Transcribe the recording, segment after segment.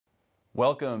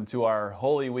Welcome to our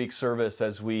Holy Week service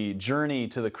as we journey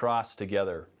to the cross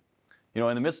together. You know,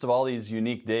 in the midst of all these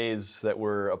unique days that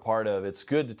we're a part of, it's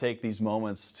good to take these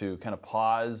moments to kind of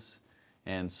pause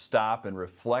and stop and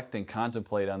reflect and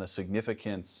contemplate on the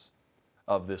significance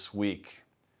of this week.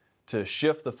 To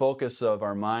shift the focus of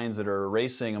our minds that are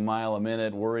racing a mile a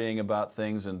minute, worrying about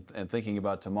things and thinking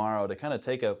about tomorrow, to kind of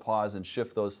take a pause and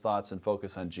shift those thoughts and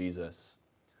focus on Jesus,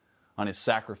 on His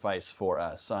sacrifice for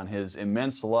us, on His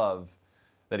immense love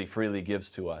that He freely gives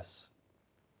to us.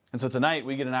 And so tonight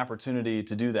we get an opportunity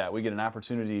to do that. We get an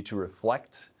opportunity to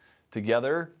reflect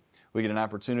together. We get an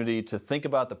opportunity to think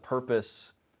about the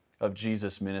purpose of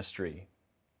Jesus' ministry,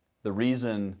 the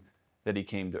reason that He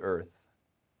came to earth.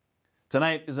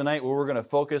 Tonight is a night where we're going to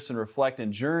focus and reflect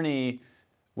and journey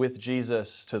with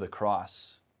Jesus to the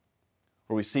cross,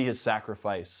 where we see His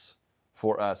sacrifice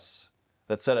for us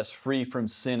that set us free from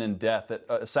sin and death,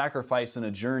 a sacrifice and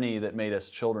a journey that made us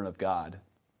children of God.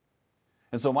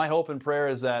 And so my hope and prayer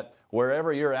is that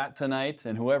wherever you're at tonight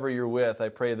and whoever you're with, I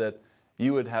pray that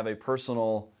you would have a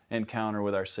personal encounter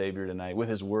with our Savior tonight, with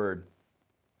His Word,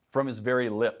 from His very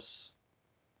lips,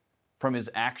 from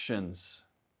His actions,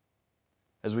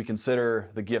 as we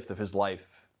consider the gift of His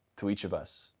life to each of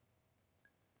us.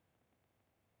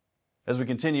 As we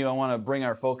continue, I want to bring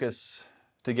our focus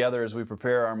together as we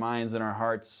prepare our minds and our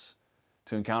hearts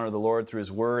to encounter the Lord through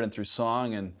His Word and through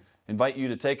song, and invite you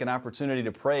to take an opportunity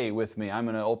to pray with me. I'm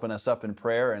going to open us up in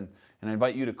prayer, and I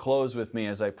invite you to close with me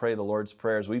as I pray the Lord's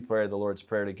Prayer, as we pray the Lord's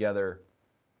Prayer together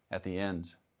at the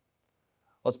end.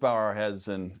 Let's bow our heads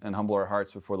and humble our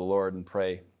hearts before the Lord and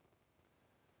pray.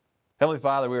 Heavenly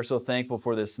Father, we are so thankful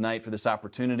for this night, for this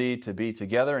opportunity to be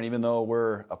together, and even though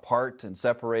we're apart and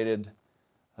separated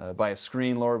by a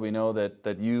screen, Lord, we know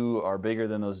that you are bigger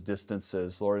than those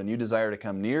distances, Lord, and you desire to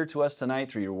come near to us tonight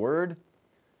through your Word,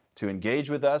 to engage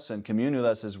with us and commune with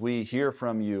us as we hear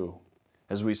from you,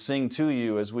 as we sing to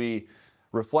you, as we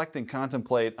reflect and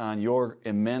contemplate on your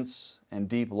immense and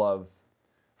deep love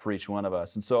for each one of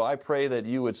us. And so I pray that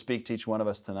you would speak to each one of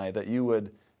us tonight, that you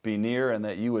would be near and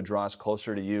that you would draw us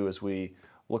closer to you as we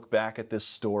look back at this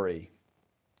story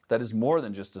that is more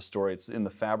than just a story. It's in the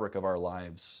fabric of our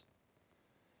lives.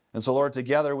 And so, Lord,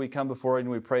 together we come before you and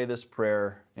we pray this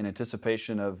prayer in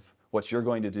anticipation of what you're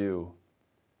going to do,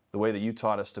 the way that you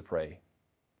taught us to pray.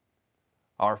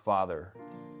 Our Father,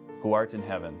 who art in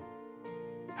heaven,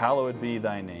 hallowed be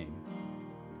thy name.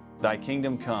 Thy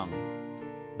kingdom come,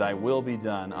 thy will be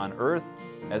done on earth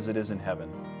as it is in heaven.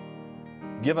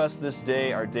 Give us this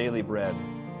day our daily bread,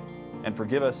 and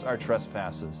forgive us our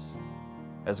trespasses,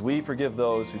 as we forgive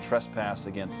those who trespass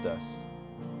against us.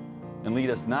 And lead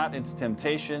us not into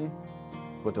temptation,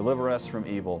 but deliver us from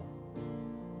evil.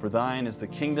 For thine is the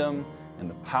kingdom and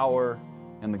the power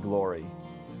and the glory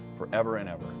forever and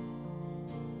ever.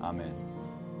 Amen.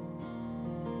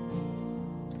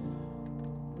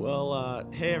 Well,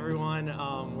 hey everyone,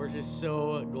 we're just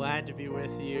so glad to be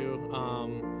with you.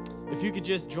 If you could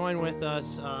just join with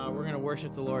us, we're going to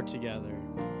worship the Lord together.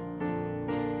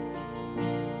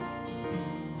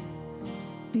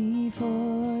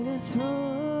 Before the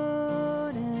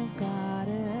throne of God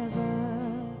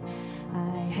above,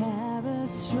 I have a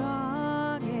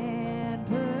strong and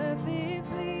perfect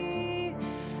plea,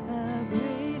 a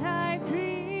great high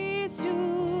priest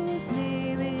whose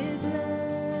name is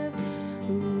love,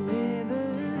 who ever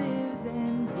lives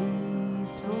and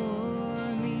pleads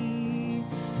for me.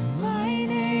 My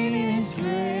name is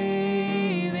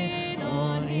graven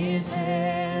on His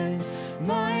hands,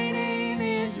 my name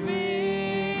is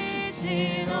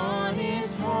written on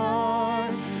His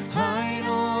heart. I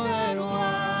know that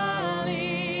while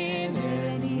in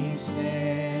heaven He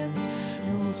stands,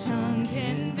 no tongue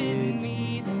can bid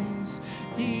me thence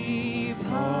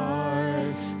depart.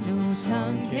 No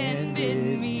tongue can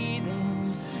bid me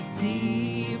thence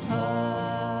depart.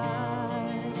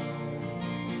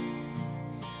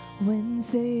 When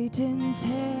Satan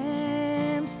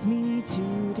tempts me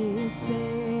to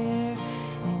despair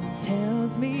and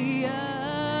tells me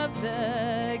of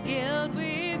the guilt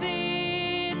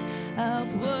within,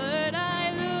 upward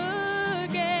I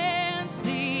look and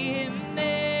see Him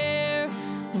there,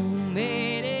 who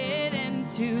made it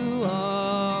into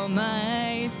all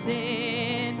my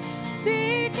sin.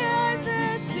 Because the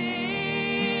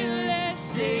sinless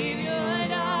Savior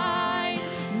died,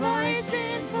 my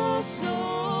sinful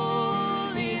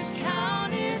soul is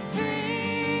counted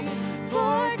free.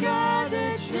 For God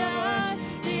the just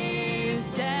is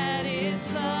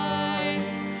satisfied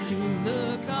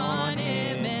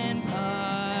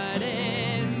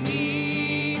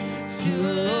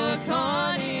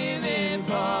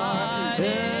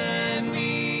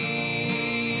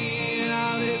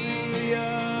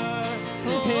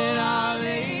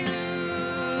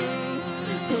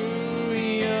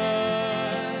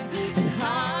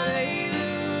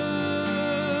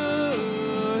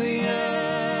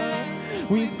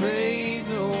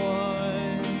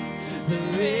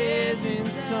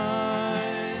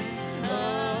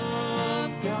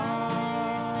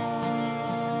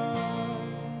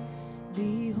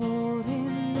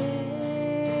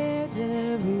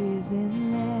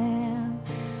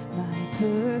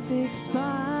perfect,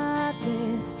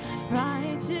 spotless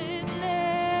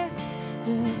righteousness,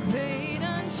 the great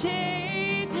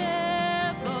unchangeable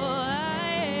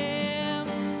I am,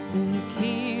 the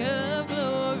King of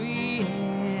glory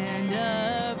and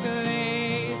of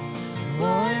grace,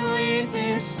 one with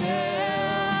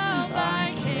Himself.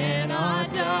 I cannot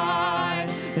die,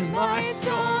 and my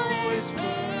soul is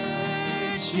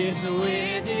purchased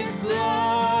with His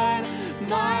blood.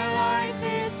 My life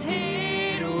is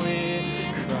hid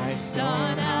with Christ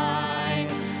on high,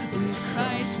 with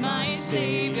Christ my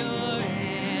Savior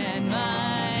and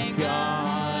my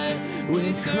God,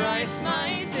 with Christ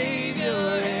my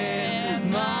Savior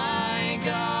and my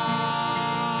God.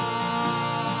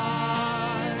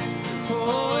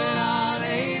 Oh, and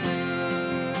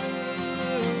hallelujah,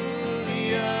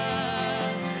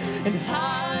 and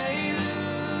hallelujah,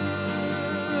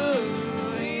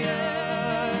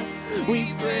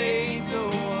 we praise the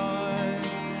one,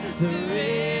 the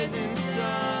risen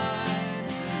Son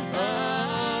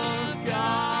of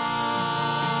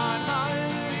God.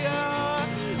 Hallelujah.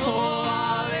 Oh,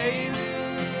 hallelujah.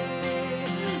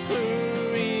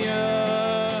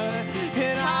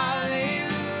 And hallelujah.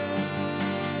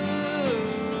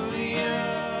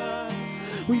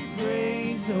 We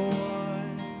praise the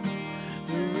one,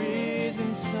 the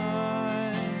risen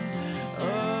Son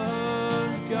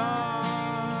of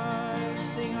God.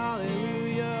 Sing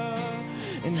hallelujah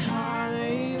and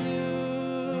hallelujah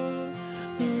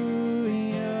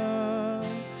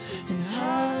and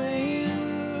hallelujah.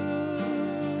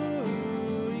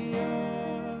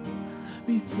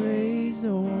 We praise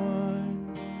the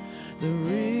one, the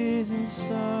risen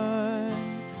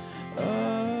Son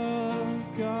of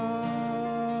God.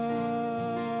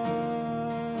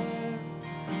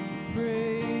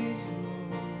 Praise you,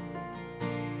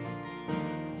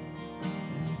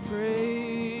 and we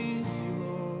praise you,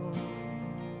 Lord.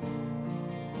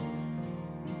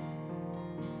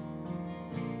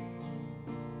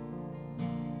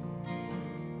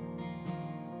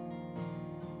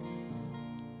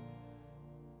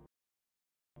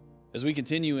 As we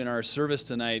continue in our service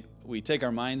tonight, we take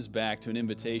our minds back to an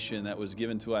invitation that was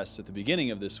given to us at the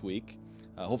beginning of this week.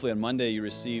 Hopefully on Monday you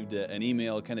received an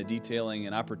email kind of detailing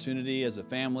an opportunity as a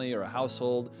family or a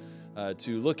household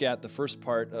to look at the first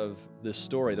part of this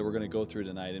story that we're going to go through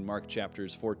tonight in Mark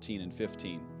chapters 14 and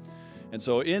 15. And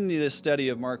so in this study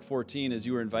of Mark 14, as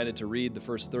you were invited to read the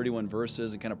first 31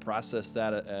 verses and kind of process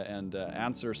that and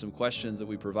answer some questions that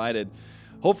we provided,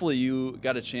 hopefully you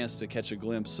got a chance to catch a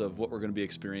glimpse of what we're going to be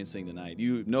experiencing tonight.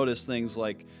 You noticed things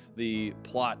like the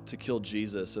plot to kill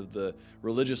Jesus of the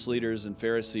religious leaders and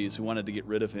Pharisees who wanted to get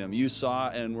rid of him. You saw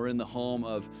and were in the home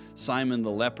of Simon the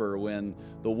leper when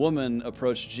the woman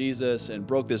approached Jesus and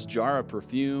broke this jar of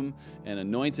perfume and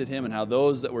anointed him, and how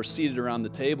those that were seated around the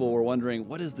table were wondering,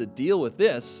 what is the deal with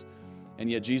this? And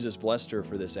yet Jesus blessed her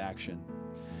for this action.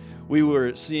 We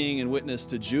were seeing and witness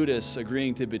to Judas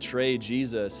agreeing to betray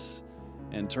Jesus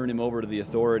and turn him over to the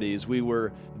authorities. We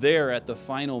were there at the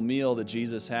final meal that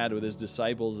Jesus had with his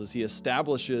disciples as he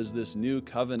establishes this new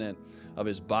covenant of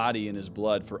his body and his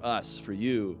blood for us, for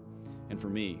you, and for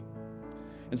me.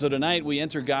 And so tonight we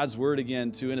enter God's Word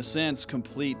again to, in a sense,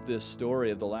 complete this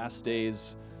story of the last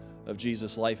days of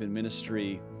Jesus' life and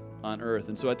ministry on earth.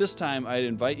 And so at this time, I'd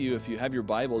invite you, if you have your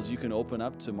Bibles, you can open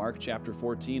up to Mark chapter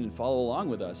 14 and follow along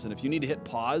with us. And if you need to hit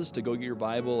pause to go get your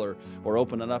Bible or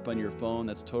open it up on your phone,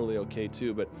 that's totally okay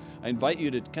too. But I invite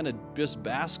you to kind of just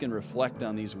bask and reflect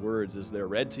on these words as they're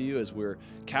read to you, as we're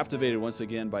captivated once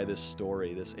again by this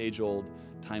story, this age-old,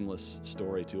 timeless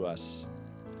story to us.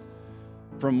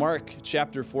 From Mark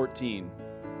chapter 14,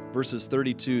 verses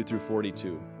 32 through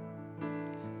 42.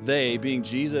 They, being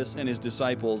Jesus and his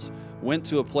disciples, went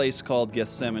to a place called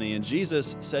Gethsemane, and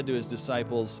Jesus said to his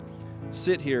disciples,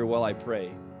 "Sit here while I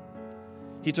pray."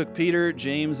 He took Peter,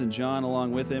 James, and John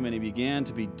along with him, and he began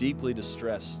to be deeply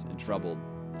distressed and troubled.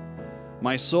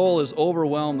 "My soul is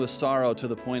overwhelmed with sorrow to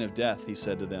the point of death," he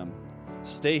said to them.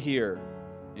 "Stay here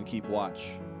and keep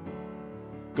watch."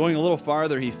 Going a little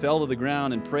farther, he fell to the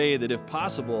ground and prayed that if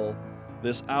possible,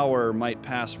 this hour might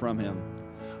pass from him.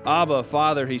 "Abba,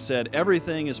 Father," he said,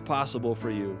 "everything is possible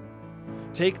for you.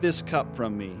 Take this cup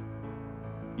from me,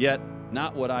 yet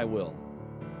not what I will,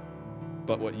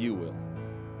 but what you will."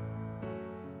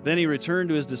 Then he returned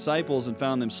to his disciples and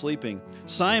found them sleeping.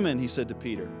 "Simon," he said to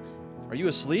Peter, "are you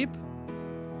asleep?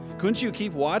 Couldn't you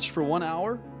keep watch for 1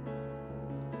 hour?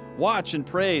 Watch and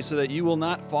pray so that you will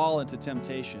not fall into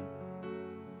temptation.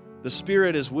 The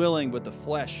spirit is willing, but the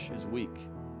flesh is weak."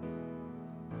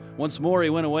 Once more he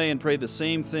went away and prayed the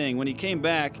same thing. When he came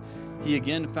back, he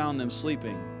again found them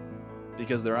sleeping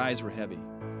because their eyes were heavy.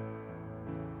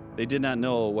 They did not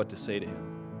know what to say to him.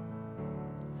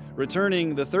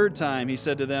 Returning the third time, he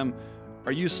said to them,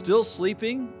 "Are you still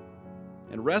sleeping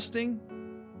and resting?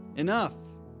 Enough.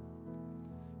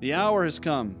 The hour has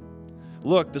come.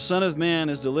 Look, the Son of Man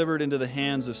is delivered into the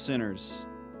hands of sinners.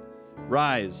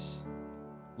 Rise,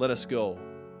 let us go.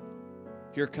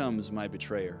 Here comes my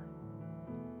betrayer."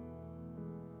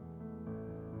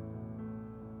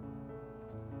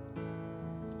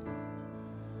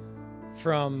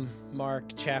 From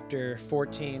Mark chapter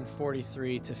 14,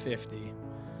 43 to 50.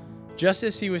 Just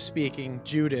as he was speaking,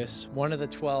 Judas, one of the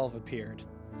 12, appeared.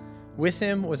 With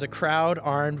him was a crowd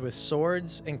armed with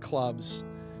swords and clubs,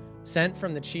 sent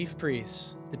from the chief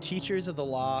priests, the teachers of the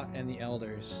law, and the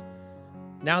elders.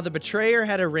 Now the betrayer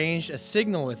had arranged a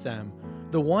signal with them.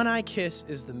 "The one I kiss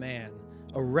is the man.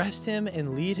 Arrest him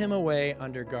and lead him away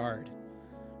under guard."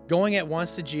 Going at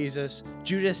once to Jesus,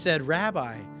 Judas said,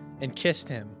 "Rabbi," and kissed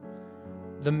him.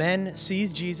 The men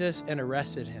seized Jesus and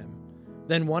arrested him.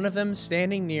 Then one of them,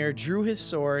 standing near, drew his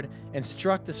sword and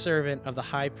struck the servant of the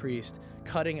high priest,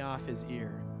 cutting off his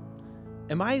ear.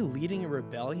 "Am I leading a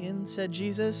rebellion," said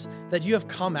Jesus, "that you have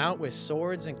come out with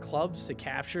swords and clubs to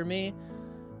capture me?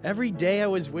 Every day I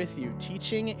was with you,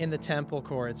 teaching in the temple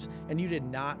courts, and you did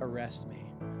not arrest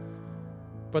me.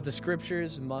 But the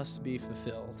scriptures must be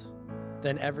fulfilled."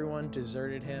 Then everyone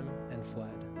deserted him and fled.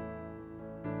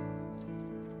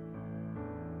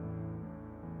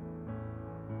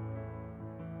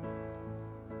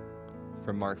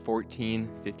 From Mark 14,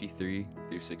 53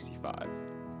 through 65.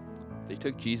 They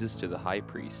took Jesus to the high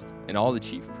priest, and all the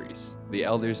chief priests, the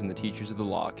elders, and the teachers of the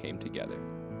law came together.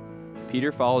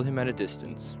 Peter followed him at a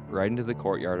distance, right into the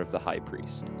courtyard of the high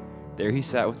priest. There he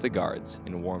sat with the guards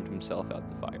and warmed himself at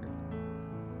the fire.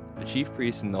 The chief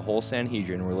priests and the whole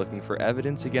Sanhedrin were looking for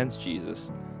evidence against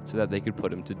Jesus so that they could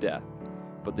put him to death,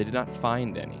 but they did not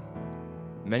find any.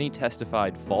 Many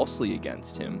testified falsely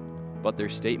against him, but their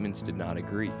statements did not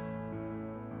agree.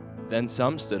 Then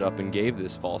some stood up and gave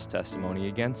this false testimony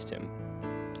against him.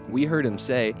 "We heard him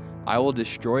say, 'I will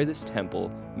destroy this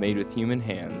temple made with human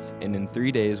hands, and in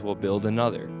 3 days will build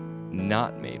another,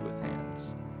 not made with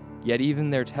hands.' Yet even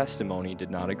their testimony did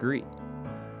not agree."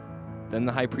 Then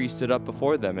the high priest stood up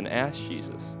before them and asked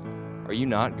Jesus, "Are you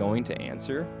not going to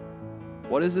answer?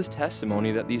 What is this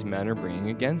testimony that these men are bringing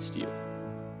against you?"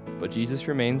 But Jesus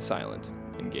remained silent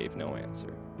and gave no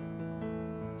answer.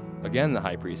 Again the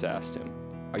high priest asked him,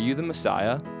 "Are you the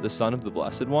Messiah, the Son of the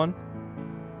Blessed One?"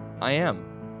 "I am,"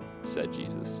 said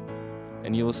Jesus.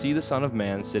 "And you will see the Son of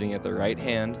Man sitting at the right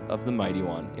hand of the Mighty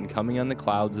One and coming on the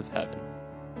clouds of heaven."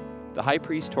 The high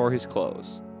priest tore his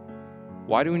clothes.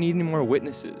 "Why do we need any more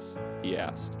witnesses?" he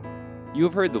asked. "You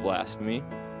have heard the blasphemy.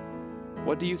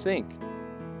 What do you think?"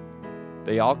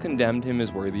 They all condemned him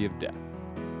as worthy of death.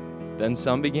 Then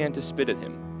some began to spit at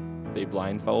him. They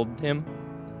blindfolded him,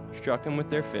 struck him with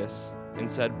their fists,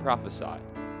 and said, "Prophesy."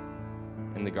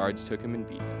 And the guards took him and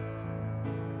beat him.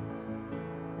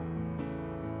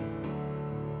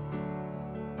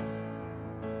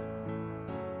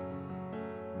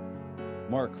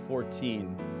 Mark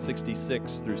 14,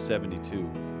 66 through 72.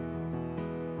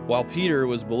 While Peter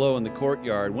was below in the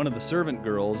courtyard, one of the servant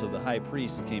girls of the high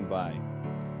priest came by.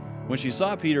 When she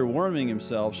saw Peter warming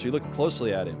himself, she looked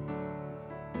closely at him.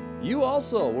 "You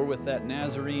also were with that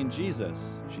Nazarene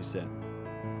Jesus," she said.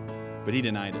 But he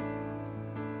denied it.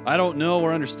 "I don't know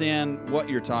or understand what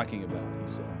you're talking about," he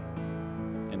said,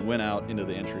 and went out into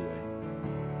the entryway.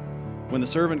 When the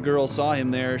servant girl saw him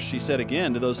there, she said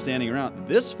again to those standing around,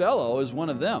 "This fellow is one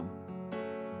of them."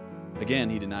 Again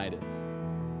he denied it.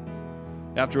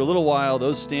 After a little while,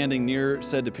 those standing near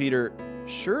said to Peter,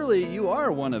 "Surely you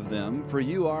are one of them, for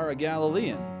you are a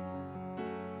Galilean."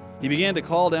 He began to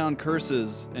call down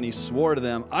curses, and he swore to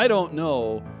them, "I don't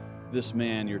know this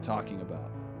man you're talking about."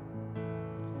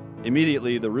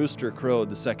 Immediately the rooster crowed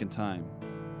the second time.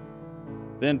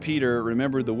 Then Peter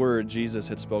remembered the word Jesus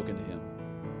had spoken to him.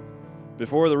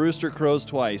 "Before the rooster crows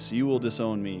twice, you will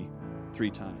disown me 3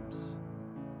 times."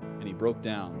 And he broke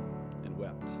down and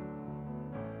wept.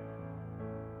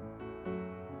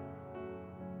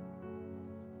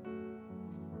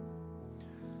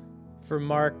 From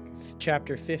Mark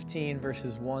chapter 15,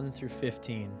 verses 1 through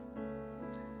 15.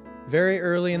 Very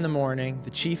early in the morning,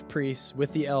 the chief priests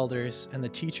with the elders and the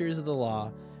teachers of the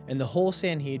law and the whole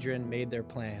Sanhedrin made their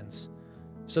plans.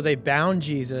 So they bound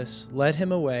Jesus, led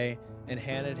him away, and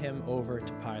handed him over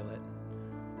to Pilate.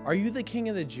 "Are you the king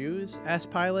of the Jews?"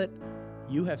 asked Pilate.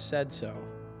 "You have said so,"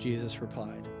 Jesus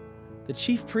replied. The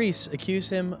chief priests accused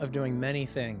him of doing many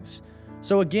things.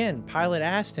 So again, Pilate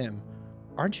asked him,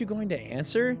 "Aren't you going to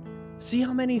answer? See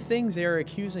how many things they are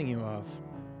accusing you of."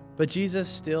 But Jesus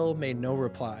still made no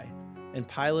reply. and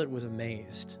Pilate was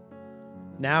amazed.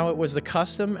 Now it was the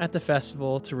custom at the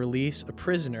festival to release a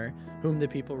prisoner whom the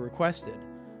people requested.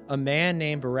 A man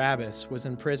named Barabbas was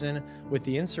in prison with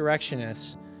the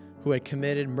insurrectionists who had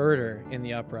committed murder in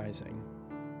the uprising.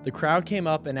 The crowd came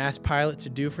up and asked Pilate to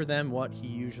do for them what he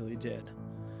usually did.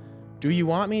 "Do you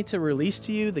want me to release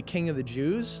to you the King of the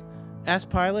Jews?" asked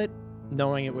Pilate,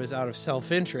 knowing it was out of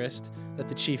self-interest that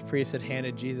the chief priests had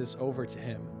handed Jesus over to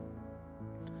him.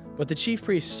 But the chief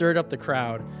priests stirred up the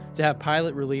crowd to have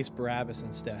Pilate release Barabbas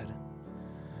instead.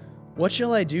 "What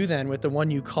shall I do then with the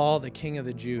one you call the King of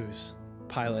the Jews?"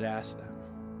 Pilate asked them.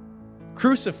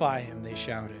 "Crucify him," they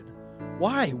shouted.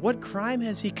 "Why? What crime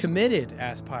has he committed?"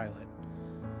 asked Pilate.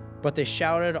 But they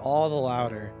shouted all the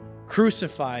louder,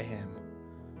 "Crucify him."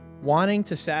 Wanting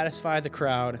to satisfy the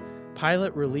crowd,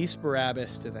 Pilate released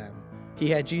Barabbas to them. He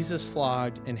had Jesus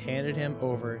flogged and handed him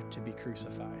over to be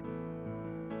crucified.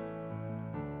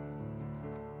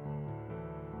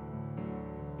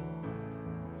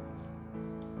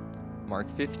 Mark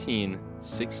 15,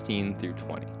 16 through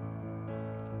 20.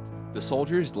 The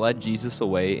soldiers led Jesus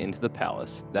away into the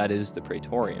palace, that is, the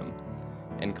praetorium,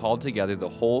 and called together the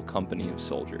whole company of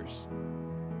soldiers.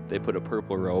 They put a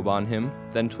purple robe on him,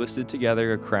 then twisted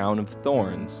together a crown of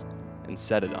thorns and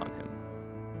set it on him.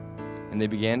 And they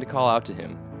began to call out to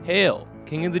him, "Hail,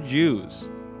 King of the Jews!"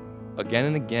 Again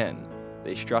and again,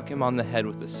 they struck him on the head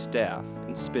with a staff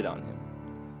and spit on him.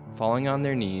 Falling on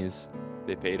their knees,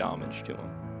 they paid homage to him.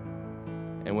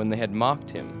 And when they had mocked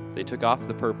him, they took off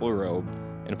the purple robe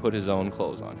and put his own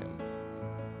clothes on him.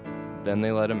 Then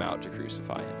they led him out to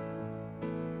crucify him.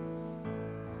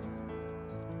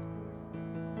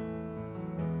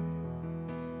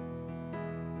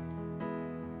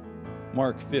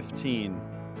 Mark 15,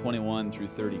 21 through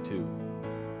 32.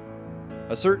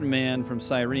 A certain man from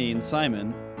Cyrene,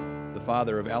 Simon, the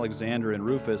father of Alexander and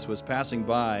Rufus, was passing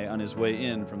by on his way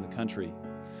in from the country,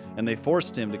 and they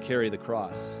forced him to carry the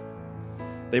cross.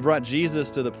 They brought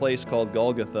Jesus to the place called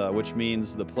Golgotha, which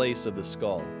means the place of the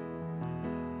skull.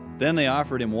 Then they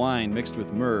offered him wine mixed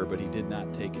with myrrh, but he did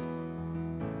not take it.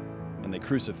 And they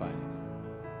crucified him.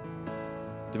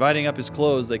 Dividing up his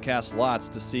clothes, they cast lots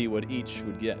to see what each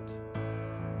would get.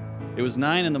 It was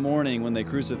 9 a.m. when they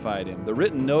crucified him. The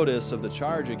written notice of the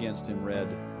charge against him read,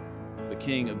 "The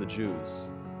King of the Jews."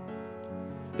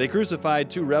 They crucified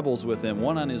 2 rebels with him,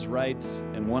 one on his right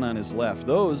and one on his left.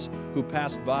 Those who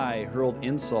passed by hurled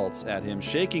insults at him,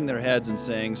 shaking their heads and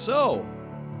saying, "So,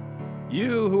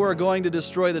 you who are going to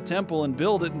destroy the temple and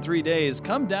build it in 3 days,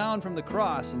 come down from the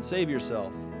cross and save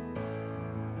yourself."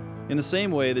 In the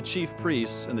same way, the chief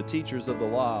priests and the teachers of the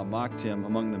law mocked him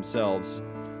among themselves.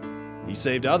 "He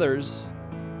saved others,"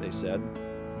 they said,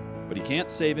 "but he can't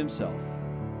save himself.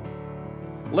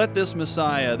 Let this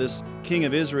Messiah, this King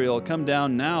of Israel, come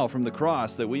down now from the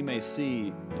cross that we may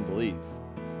see and believe."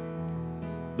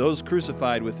 Those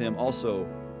crucified with him also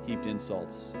heaped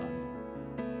insults on him.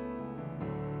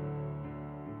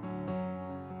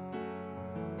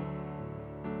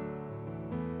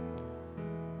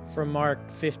 From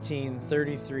Mark 15,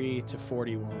 33 to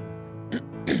 41.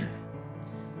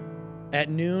 At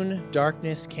noon,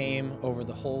 darkness came over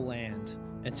the whole land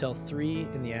until 3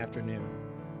 in the afternoon.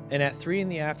 And at 3 in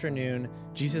the afternoon,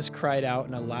 Jesus cried out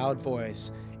in a loud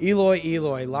voice, "Eloi,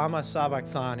 Eloi, lama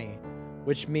sabachthani,"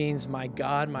 which means, my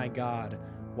God,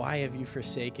 why have you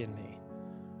forsaken me?"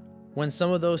 When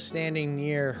some of those standing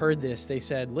near heard this, they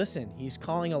said, "Listen, he's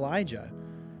calling Elijah."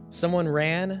 Someone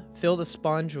ran, filled a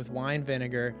sponge with wine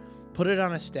vinegar, put it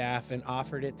on a staff, and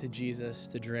offered it to Jesus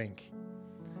to drink.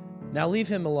 "Now leave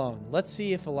him alone. Let's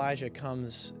see if Elijah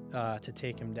comes to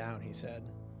take him down," he said.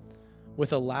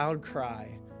 With a loud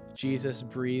cry, Jesus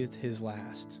breathed his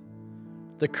last.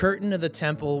 The curtain of the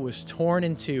temple was torn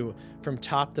in two from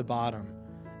top to bottom.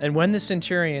 And when the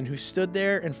centurion who stood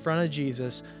there in front of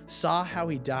Jesus saw how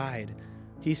he died,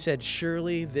 he said,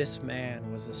 "Surely this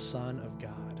man was the Son of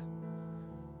God."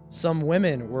 Some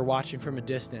women were watching from a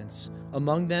distance.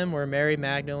 Among them were Mary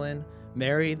Magdalene,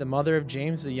 Mary, the mother of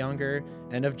James the Younger,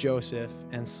 and of Joseph,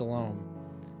 and Salome.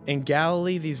 In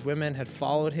Galilee, these women had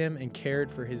followed him and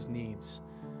cared for his needs.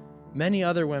 Many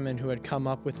other women who had come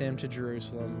up with him to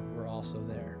Jerusalem were also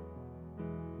there.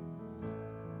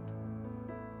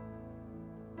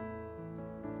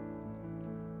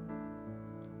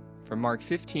 From Mark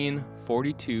 15,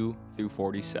 42 through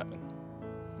 47.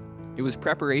 It was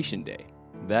preparation day,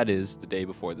 that is, the day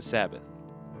before the Sabbath.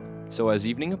 So as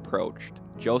evening approached,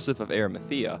 Joseph of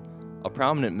Arimathea, a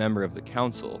prominent member of the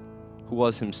council, who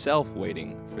was himself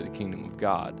waiting for the kingdom of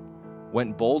God,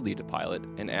 went boldly to Pilate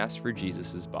and asked for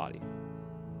Jesus' body.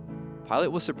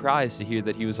 Pilate was surprised to hear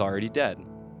that he was already dead.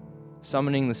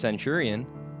 Summoning the centurion,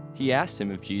 he asked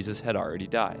him if Jesus had already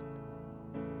died.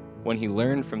 When he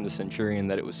learned from the centurion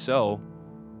that it was so,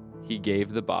 he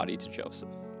gave the body to Joseph.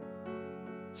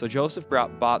 So Joseph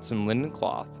bought some linen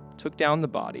cloth, took down the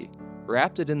body,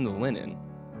 wrapped it in the linen,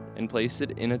 and placed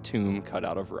it in a tomb cut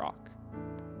out of rock.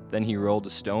 Then he rolled a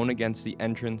stone against the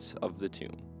entrance of the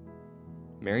tomb.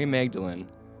 Mary Magdalene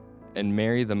and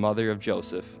Mary, the mother of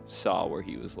Joseph, saw where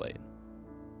he was laid.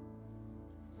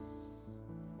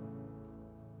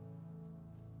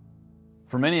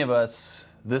 For many of us,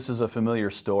 this is a familiar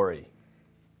story.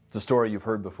 It's a story you've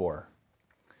heard before.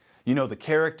 You know the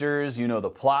characters, you know the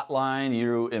plot line,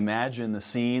 you imagine the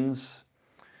scenes.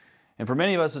 And for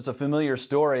many of us, it's a familiar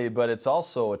story, but it's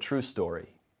also a true story.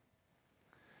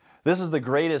 This is the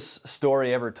greatest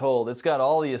story ever told. It's got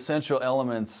all the essential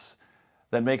elements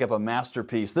that make up a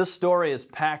masterpiece. This story is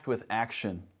packed with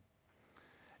action.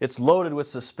 It's loaded with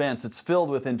suspense. It's filled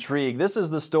with intrigue. This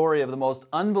is the story of the most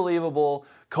unbelievable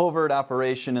covert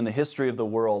operation in the history of the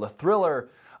world, a thriller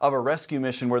of a rescue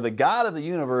mission where the God of the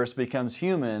universe becomes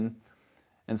human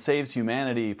and saves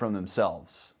humanity from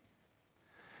themselves.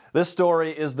 This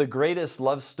story is the greatest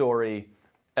love story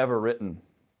ever written,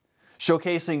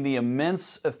 showcasing the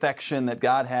immense affection that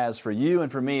God has for you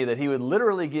and for me, that He would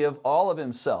literally give all of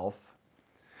Himself,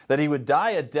 that He would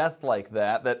die a death like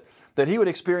that He would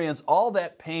experience all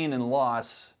that pain and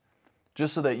loss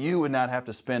just so that you would not have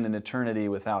to spend an eternity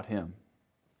without Him.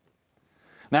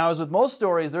 Now, as with most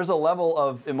stories, there's a level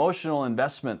of emotional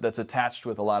investment that's attached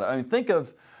with a lot of, think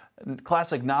of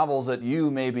classic novels that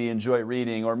you maybe enjoy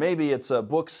reading, or maybe it's a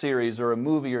book series or a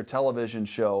movie or television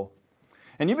show.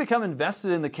 And you become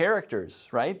invested in the characters,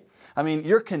 right?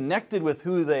 You're connected with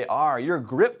who they are. You're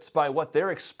gripped by what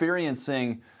they're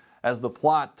experiencing as the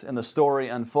plot and the story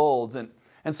unfolds. And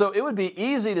so it would be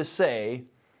easy to say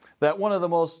that one of the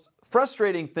most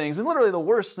frustrating things, and literally the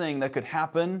worst thing that could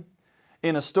happen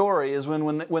in a story, is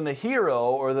when the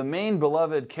hero or the main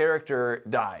beloved character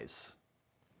dies.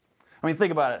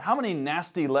 Think about it. How many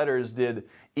nasty letters did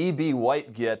E.B.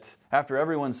 White get after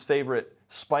everyone's favorite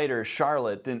spider,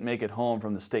 Charlotte, didn't make it home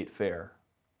from the state fair?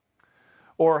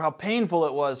 Or how painful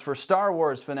it was for Star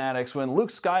Wars fanatics when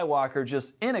Luke Skywalker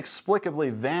just inexplicably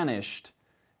vanished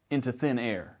into thin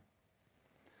air.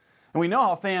 And we know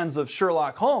how fans of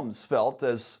Sherlock Holmes felt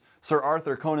as Sir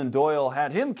Arthur Conan Doyle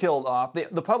had him killed off.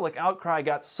 The public outcry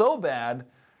got so bad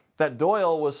that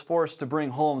Doyle was forced to bring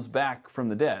Holmes back from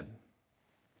the dead.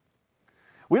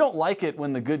 We don't like it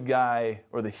when the good guy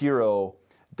or the hero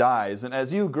dies. And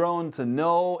as you've grown to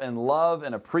know and love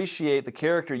and appreciate the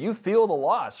character, you feel the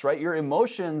loss, right? Your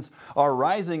emotions are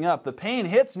rising up. The pain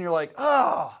hits and you're like,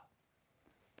 oh,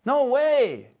 no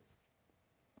way.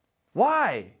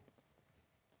 Why?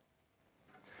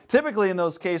 Typically in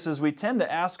those cases, we tend to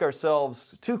ask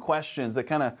ourselves two questions that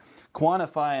kind of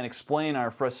quantify and explain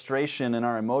our frustration and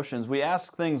our emotions. We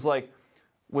ask things like,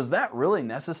 was that really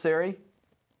necessary?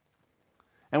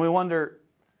 And we wonder,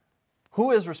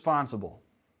 who is responsible?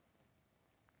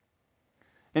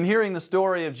 In hearing the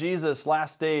story of Jesus'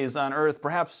 last days on earth,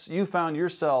 perhaps you found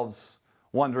yourselves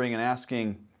wondering and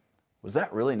asking, was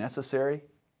that really necessary?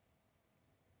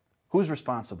 Who's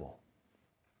responsible?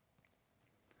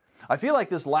 I feel like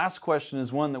this last question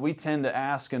is one that we tend to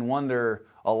ask and wonder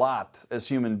a lot as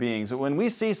human beings. When we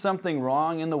see something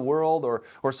wrong in the world,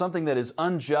 or something that is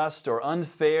unjust or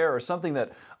unfair, or something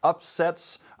that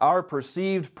upsets our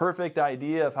perceived perfect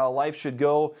idea of how life should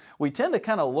go, we tend to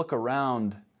kind of look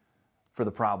around for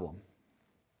the problem.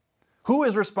 Who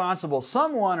is responsible?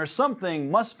 Someone or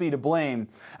something must be to blame.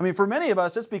 For many of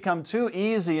us, it's become too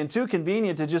easy and too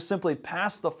convenient to just simply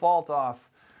pass the fault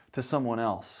off to someone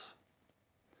else.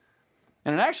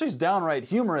 And it actually is downright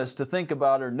humorous to think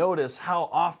about or notice how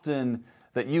often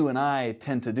that you and I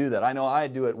tend to do that. I know I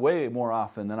do it way more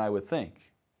often than I would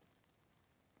think.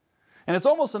 And it's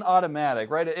almost an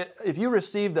automatic, right? If you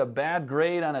received a bad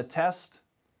grade on a test,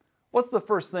 what's the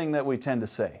first thing that we tend to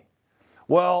say?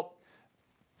 Well,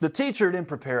 the teacher didn't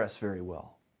prepare us very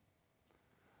well.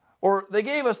 Or they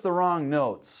gave us the wrong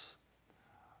notes.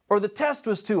 Or the test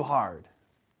was too hard.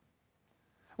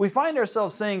 We find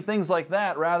ourselves saying things like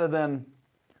that rather than,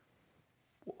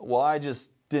 well, I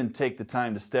just didn't take the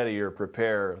time to study or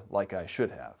prepare like I should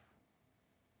have.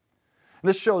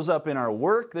 This shows up in our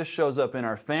work, this shows up in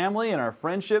our family, in our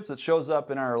friendships, it shows up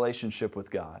in our relationship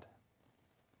with God.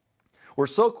 We're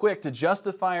so quick to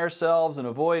justify ourselves and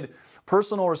avoid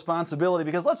personal responsibility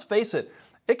because, let's face it,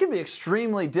 it can be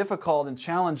extremely difficult and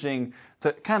challenging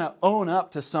to kind of own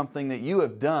up to something that you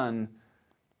have done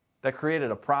that created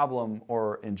a problem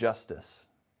or injustice.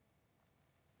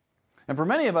 And for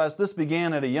many of us, this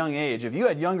began at a young age. If you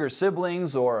had younger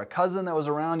siblings or a cousin that was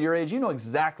around your age, you know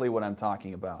exactly what I'm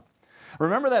talking about.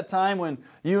 Remember that time when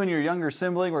you and your younger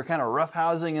sibling were kind of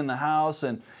roughhousing in the house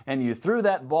and you threw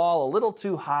that ball a little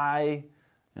too high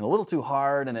and a little too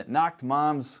hard and it knocked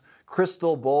Mom's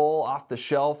crystal bowl off the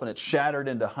shelf and it shattered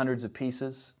into hundreds of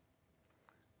pieces?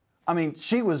 I mean,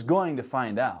 she was going to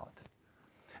find out.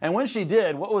 And when she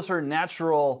did, what was her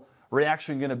natural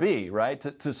reaction going to be, right?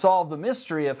 To solve the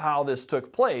mystery of how this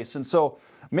took place. And so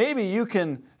maybe you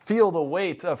can feel the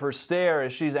weight of her stare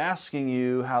as she's asking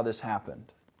you how this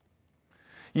happened.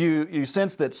 You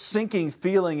sense that sinking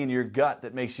feeling in your gut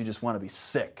that makes you just want to be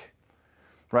sick,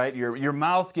 right? Your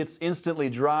mouth gets instantly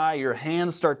dry, your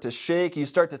hands start to shake, you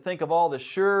start to think of all the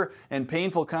sure and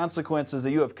painful consequences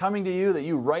that you have coming to you that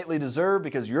you rightly deserve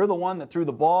because you're the one that threw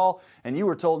the ball and you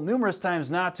were told numerous times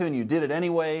not to and you did it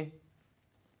anyway.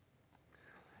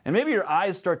 And maybe your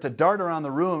eyes start to dart around the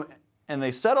room and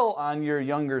they settle on your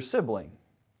younger sibling.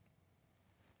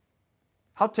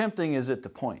 How tempting is it to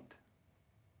point?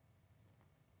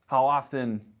 How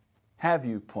often have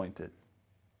you pointed?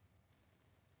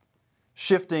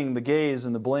 Shifting the gaze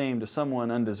and the blame to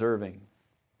someone undeserving.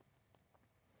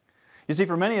 You see,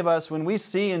 for many of us, when we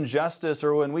see injustice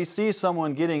or when we see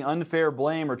someone getting unfair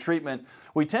blame or treatment,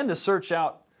 we tend to search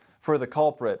out for the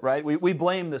culprit, right? We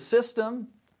blame the system,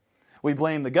 we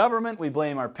blame the government, we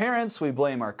blame our parents, we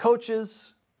blame our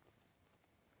coaches.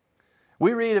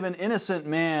 We read of an innocent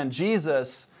man,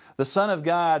 Jesus, the Son of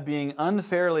God, being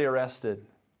unfairly arrested,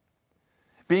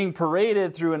 being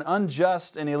paraded through an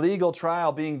unjust and illegal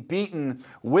trial, being beaten,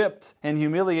 whipped, and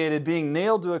humiliated, being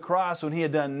nailed to a cross when he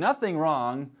had done nothing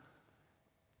wrong.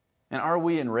 And are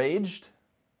we enraged?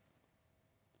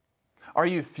 Are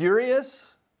you furious?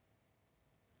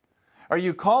 Are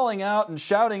you calling out and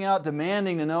shouting out,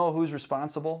 demanding to know who's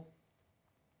responsible?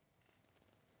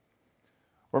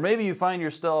 Or maybe you find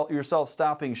yourself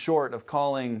stopping short of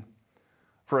calling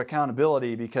for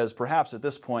accountability because perhaps at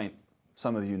this point,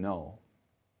 some of you know.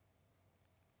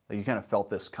 You kind of felt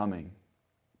this coming.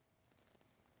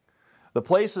 The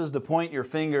places to point your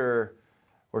finger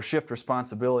or shift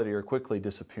responsibility are quickly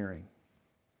disappearing.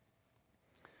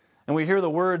 And we hear the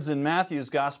words in Matthew's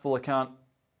gospel account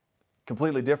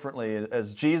completely differently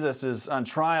as Jesus is on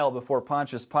trial before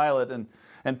Pontius Pilate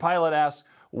and Pilate asks,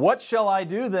 "What shall I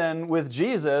do then with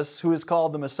Jesus who is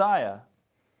called the Messiah?"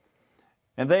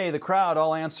 And they, the crowd,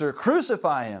 all answer,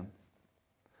 "Crucify him."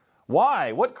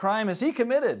 "Why? What crime has he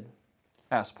committed?"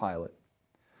 asked Pilate.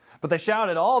 But they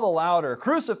shouted all the louder,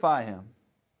 "Crucify him."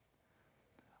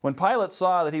 When Pilate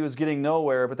saw that he was getting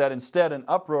nowhere, but that instead an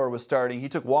uproar was starting, he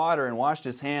took water and washed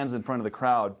his hands in front of the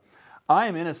crowd. "I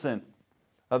am innocent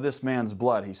of this man's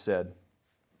blood," he said.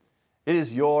 "It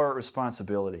is your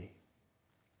responsibility."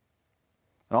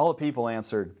 And all the people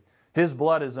answered, "His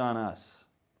blood is on us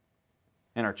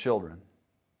and our children."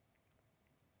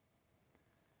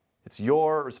 It's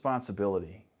your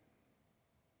responsibility.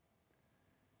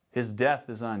 His death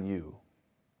is on you.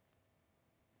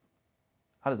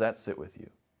 How does that sit with you?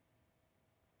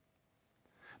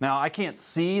 Now, I can't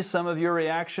see some of your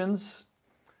reactions,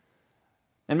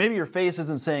 and maybe your face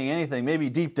isn't saying anything. Maybe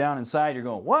deep down inside you're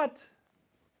going, "What?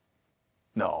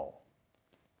 No.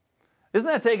 Isn't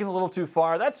that taking a little too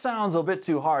far? That sounds a bit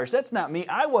too harsh. That's not me.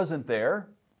 I wasn't there.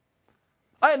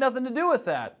 I had nothing to do with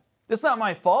that. It's not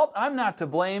my fault. I'm not to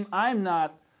blame. I'm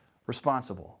not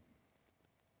responsible."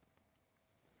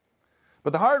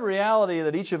 But the hard reality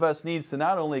that each of us needs to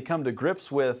not only come to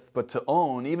grips with, but to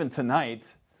own, even tonight,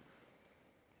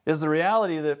 is the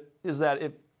reality that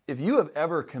if you have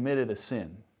ever committed a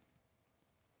sin,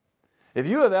 if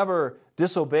you have ever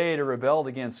disobeyed or rebelled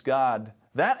against God,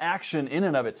 that action in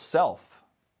and of itself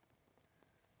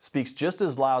speaks just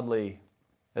as loudly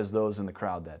as those in the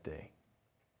crowd that day.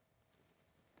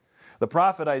 The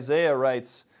prophet Isaiah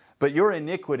writes, "But your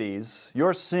iniquities,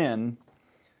 your sin,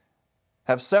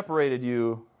 have separated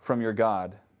you from your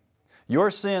God.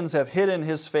 Your sins have hidden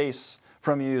His face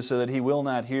from you so that He will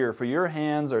not hear. For your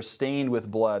hands are stained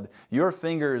with blood, your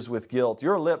fingers with guilt.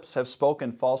 Your lips have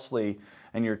spoken falsely,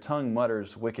 and your tongue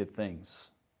mutters wicked things."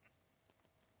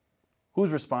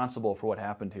 Who's responsible for what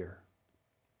happened here?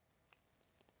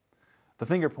 The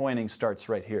finger pointing starts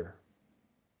right here.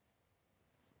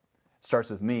 It starts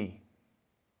with me.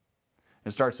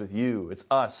 It starts with you. It's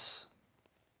us.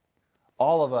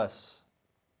 All of us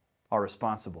are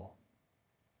responsible.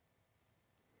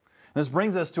 This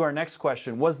brings us to our next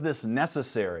question. Was this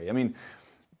necessary? I mean,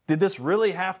 did this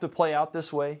really have to play out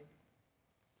this way?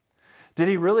 Did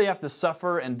he really have to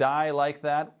suffer and die like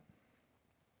that?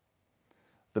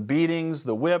 The beatings,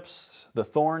 the whips, the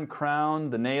thorn crown,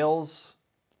 the nails.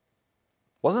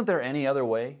 Wasn't there any other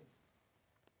way?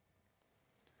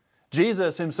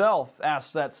 Jesus himself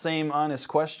asked that same honest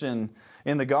question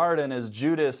in the garden as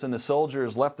Judas and the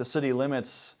soldiers left the city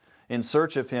limits in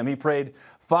search of him. He prayed,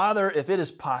 "Father, if it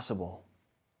is possible,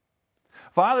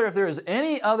 Father, if there is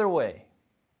any other way."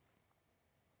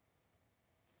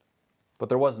 But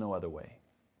there was no other way.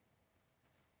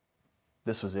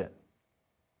 This was it.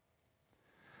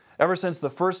 Ever since the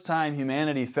first time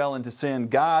humanity fell into sin,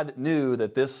 God knew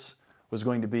that this was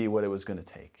going to be what it was going to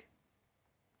take.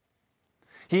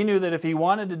 He knew that if He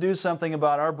wanted to do something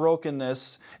about our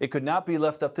brokenness, it could not be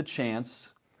left up to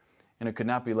chance, and it could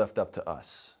not be left up to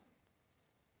us.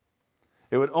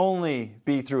 It would only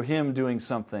be through Him doing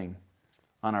something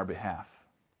on our behalf.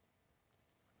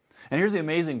 And here's the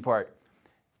amazing part.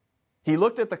 He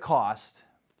looked at the cost,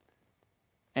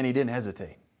 and He didn't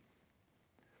hesitate.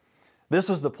 This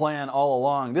was the plan all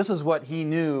along. This is what He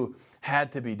knew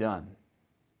had to be done.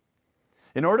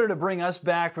 In order to bring us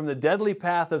back from the deadly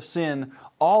path of sin,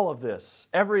 all of this,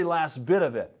 every last bit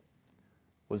of it,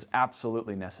 was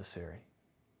absolutely necessary.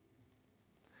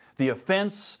 The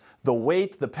offense, the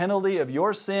weight, the penalty of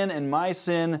your sin and my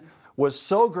sin was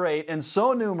so great and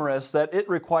so numerous that it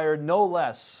required no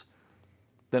less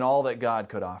than all that God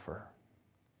could offer.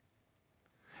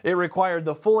 It required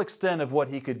the full extent of what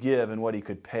He could give and what He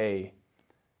could pay,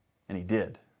 and He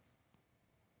did.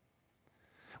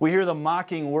 We hear the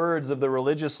mocking words of the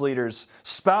religious leaders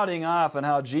spouting off on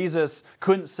how Jesus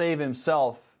couldn't save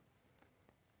Himself.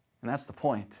 And that's the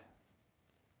point.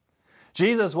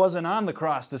 Jesus wasn't on the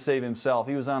cross to save Himself.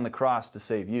 He was on the cross to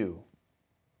save you.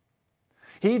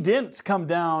 He didn't come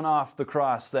down off the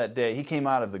cross that day. He came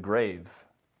out of the grave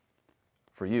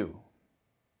for you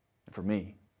and for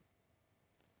me.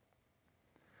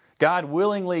 God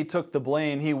willingly took the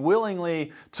blame. He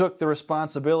willingly took the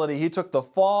responsibility. He took the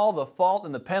fall, the fault,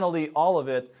 and the penalty, all of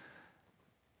it,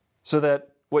 so that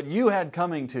what you had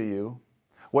coming to you,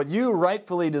 what you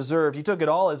rightfully deserved, He took it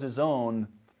all as His own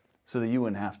so that you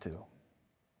wouldn't have to.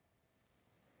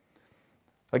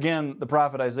 Again, the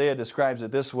prophet Isaiah describes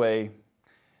it this way.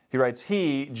 He writes,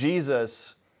 "He,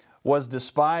 Jesus, was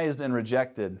despised and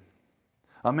rejected,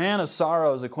 a man of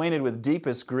sorrows, acquainted with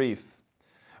deepest grief.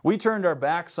 We turned our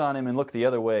backs on Him and looked the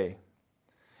other way.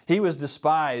 He was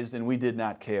despised and we did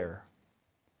not care.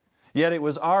 Yet it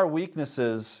was our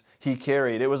weaknesses He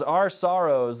carried. It was our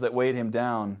sorrows that weighed Him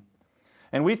down.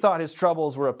 And we thought His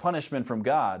troubles were a punishment from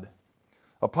God,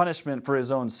 a punishment for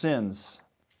His own sins.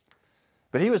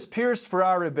 But He was pierced for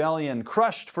our rebellion,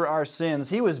 crushed for our sins.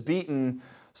 He was beaten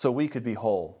so we could be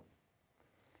whole.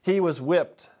 He was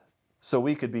whipped so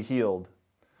we could be healed.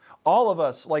 All of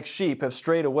us, like sheep, have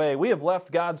strayed away. We have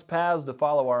left God's paths to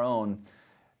follow our own.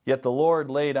 Yet the Lord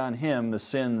laid on Him the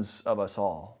sins of us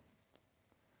all.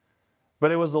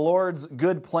 But it was the Lord's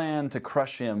good plan to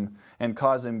crush Him and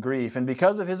cause Him grief. And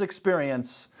because of His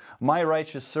experience, my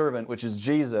righteous servant, which is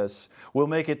Jesus, will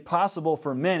make it possible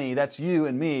for many, that's you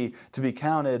and me, to be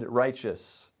counted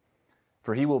righteous.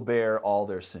 For He will bear all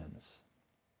their sins."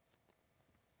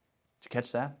 Did you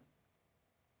catch that?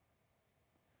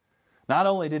 Not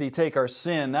only did He take our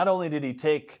sin, not only did He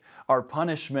take our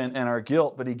punishment and our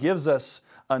guilt, but He gives us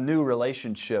a new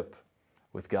relationship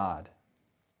with God.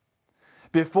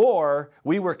 Before,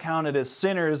 we were counted as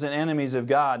sinners and enemies of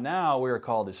God. Now we are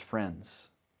called His friends.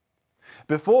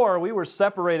 Before, we were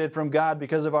separated from God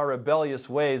because of our rebellious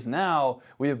ways. Now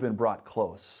we have been brought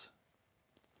close.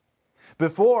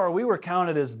 Before, we were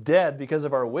counted as dead because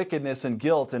of our wickedness and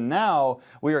guilt, and now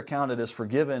we are counted as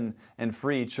forgiven and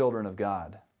free children of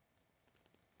God.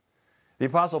 The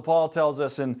Apostle Paul tells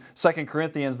us in 2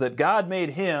 Corinthians that God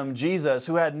made Him, Jesus,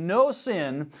 who had no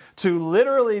sin, to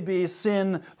literally be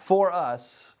sin for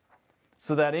us,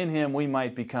 so that in Him we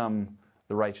might become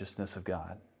the righteousness of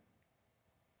God.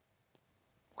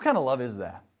 What kind of love is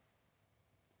that?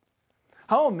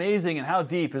 How amazing and how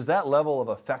deep is that level of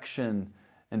affection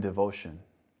and devotion?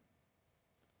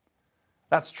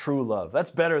 That's true love. That's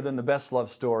better than the best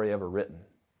love story ever written.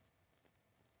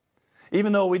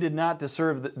 Even though we did not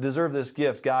deserve this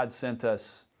gift, God sent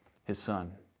us His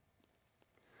Son.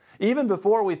 Even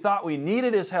before we thought we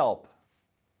needed His help,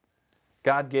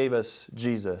 God gave us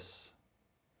Jesus.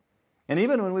 And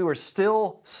even when we were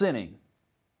still sinning,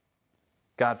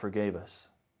 God forgave us.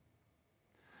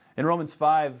 In Romans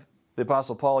 5, the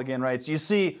Apostle Paul again writes, "You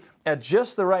see, at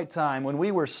just the right time, when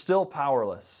we were still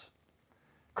powerless,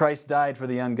 Christ died for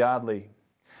the ungodly.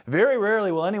 Very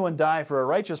rarely will anyone die for a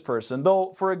righteous person,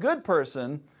 though for a good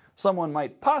person, someone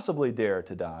might possibly dare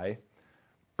to die.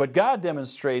 But God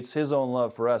demonstrates His own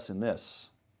love for us in this: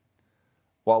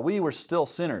 while we were still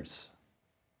sinners,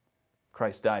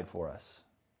 Christ died for us."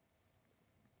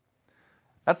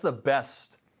 That's the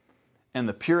best and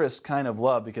the purest kind of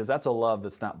love, because that's a love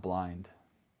that's not blind.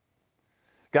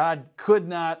 God could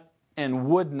not and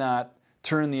would not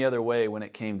turn the other way when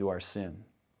it came to our sin.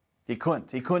 He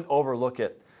couldn't. He couldn't overlook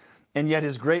it. And yet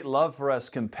His great love for us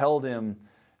compelled Him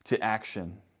to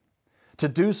action, to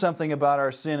do something about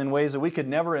our sin in ways that we could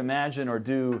never imagine or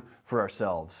do for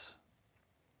ourselves.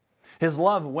 His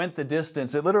love went the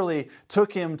distance. It literally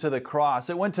took Him to the cross.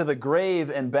 It went to the grave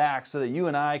and back so that you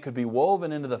and I could be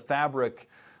woven into the fabric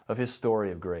of His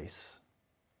story of grace.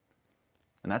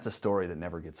 And that's a story that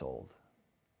never gets old.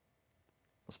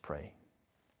 Let's pray.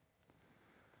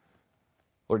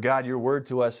 Lord God, Your word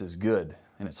to us is good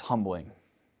and it's humbling.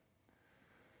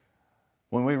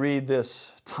 When we read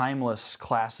this timeless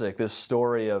classic, this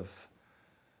story of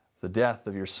the death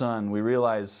of Your Son, we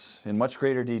realize in much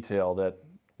greater detail that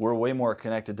we're way more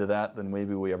connected to that than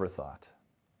maybe we ever thought.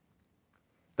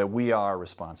 That we are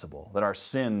responsible, that our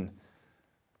sin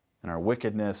and our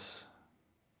wickedness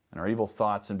and our evil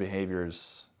thoughts and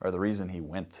behaviors are the reason He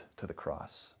went to the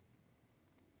cross.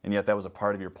 And yet that was a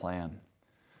part of Your plan.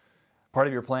 Part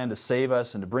of Your plan to save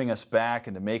us and to bring us back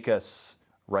and to make us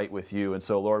right with You. And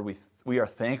so, Lord, we are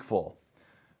thankful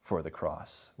for the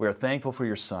cross. We are thankful for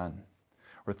Your Son.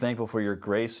 We're thankful for Your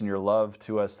grace and Your love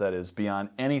to us that is beyond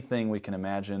anything we can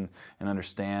imagine and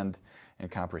understand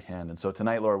and comprehend. And so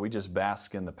tonight, Lord, we just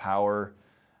bask in the power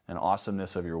and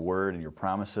awesomeness of Your word and Your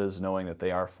promises, knowing that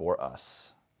they are for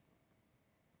us.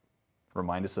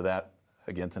 Remind us of that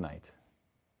again tonight.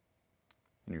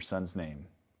 In Your Son's name,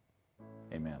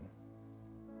 amen.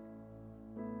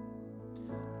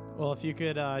 Well, if you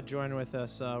could join with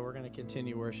us, we're going to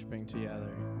continue worshiping together.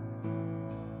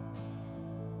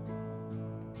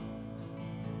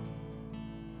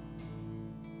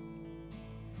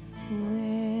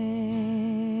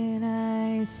 When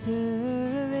I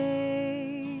survey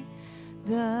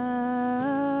the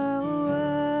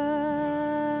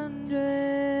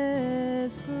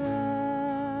wondrous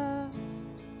cross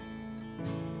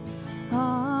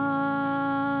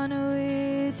on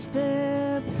which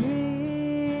the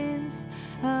Prince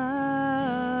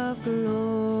of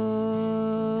Glory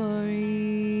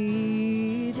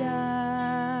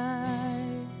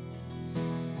died,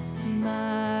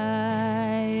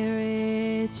 my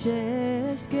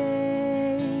richest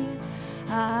gain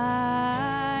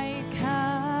I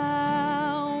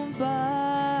count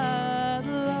but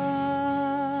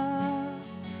loss,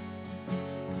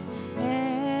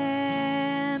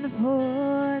 and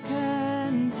for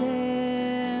contempt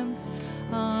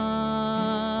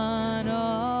on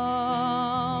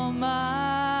all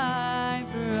my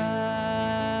pride.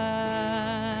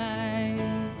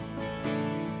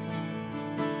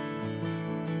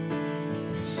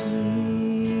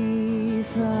 She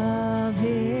from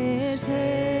His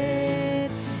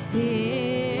head,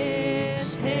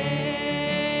 His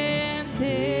hands,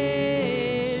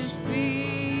 His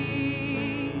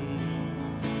feet,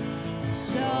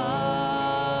 sorrow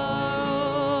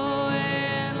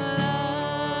and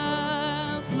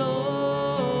love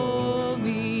flow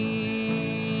mingled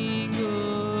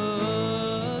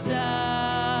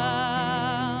down.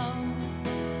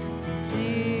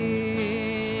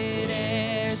 Did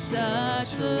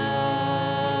such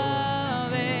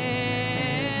love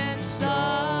and sorrow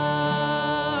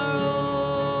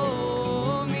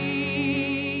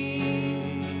meet,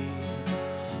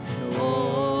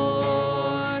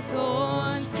 o'er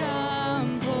thorns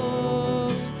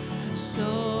composed,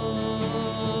 so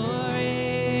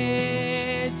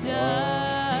rich a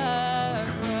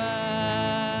crown.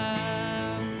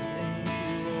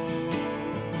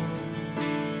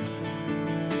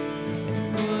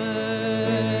 Were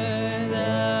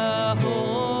the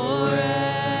whole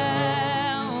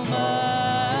realm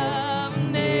of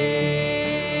nature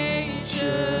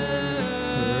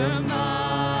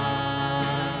mine,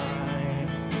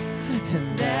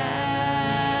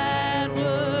 that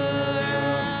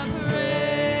would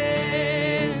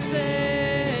praise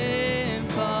Them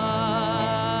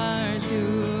far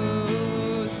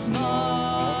too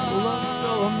small. Love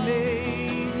so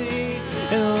amazing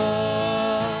and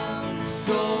love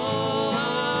so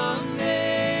amazing,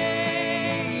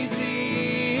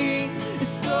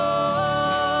 so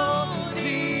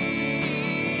divine.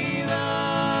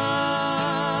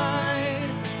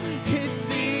 It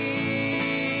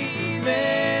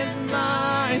deepens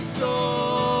my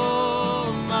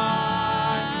soul,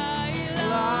 my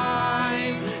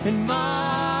life, and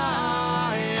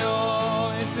my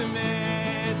all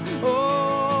intimate.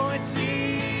 Oh, it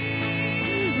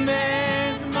deepens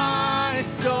my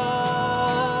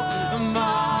soul,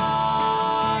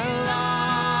 my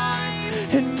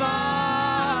life, and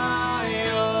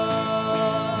my all.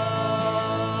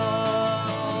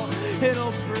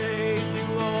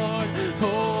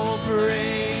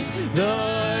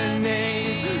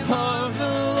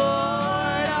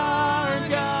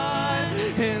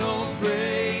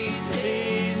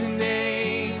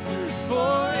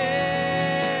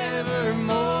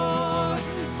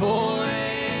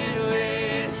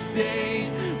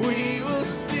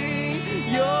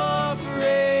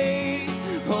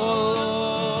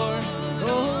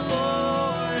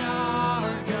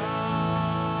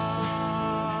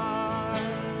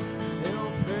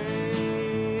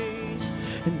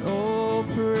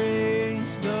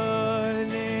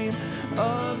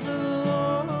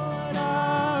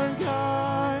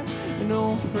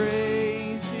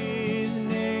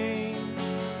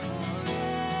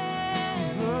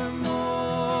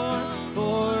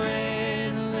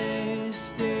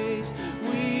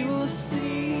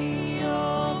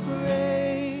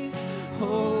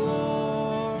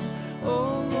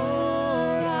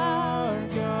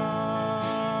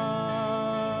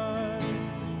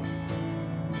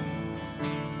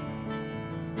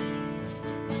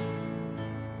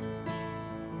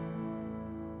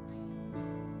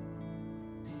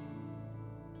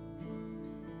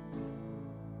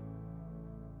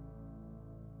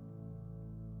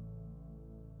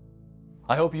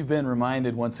 I hope you've been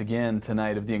reminded once again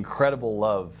tonight of the incredible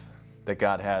love that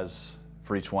God has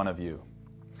for each one of you.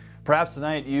 Perhaps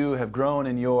tonight you have grown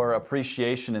in your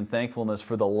appreciation and thankfulness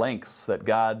for the lengths that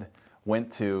God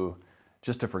went to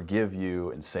just to forgive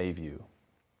you and save you.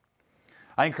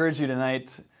 I encourage you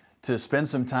tonight to spend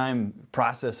some time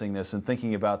processing this and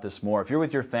thinking about this more. If you're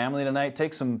with your family tonight,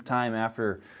 take some time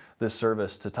after this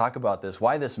service to talk about this,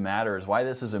 why this matters, why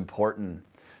this is important,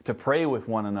 to pray with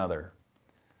one another,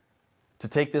 to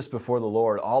take this before the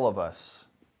Lord, all of us,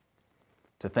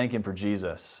 to thank Him for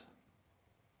Jesus.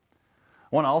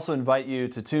 I want to also invite you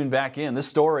to tune back in. This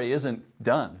story isn't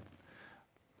done.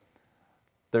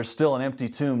 There's still an empty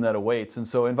tomb that awaits, and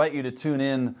so I invite you to tune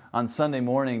in on Sunday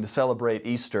morning to celebrate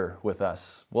Easter with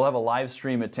us. We'll have a live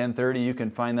stream at 10:30. You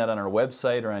can find that on our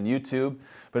website or on YouTube.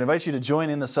 But I invite you to join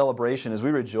in the celebration as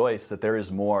we rejoice that there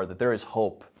is more, that there is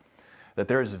hope, that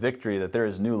there is victory, that there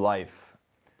is new life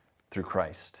through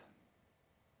Christ.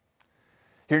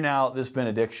 Hear now this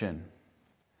benediction.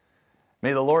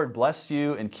 May the Lord bless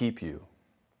you and keep you.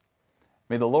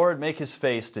 May the Lord make His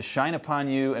face to shine upon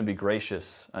you and be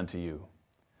gracious unto you.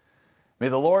 May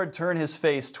the Lord turn His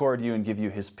face toward you and give you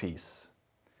His peace.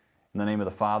 In the name of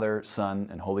the Father, Son,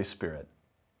 and Holy Spirit.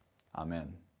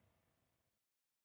 Amen.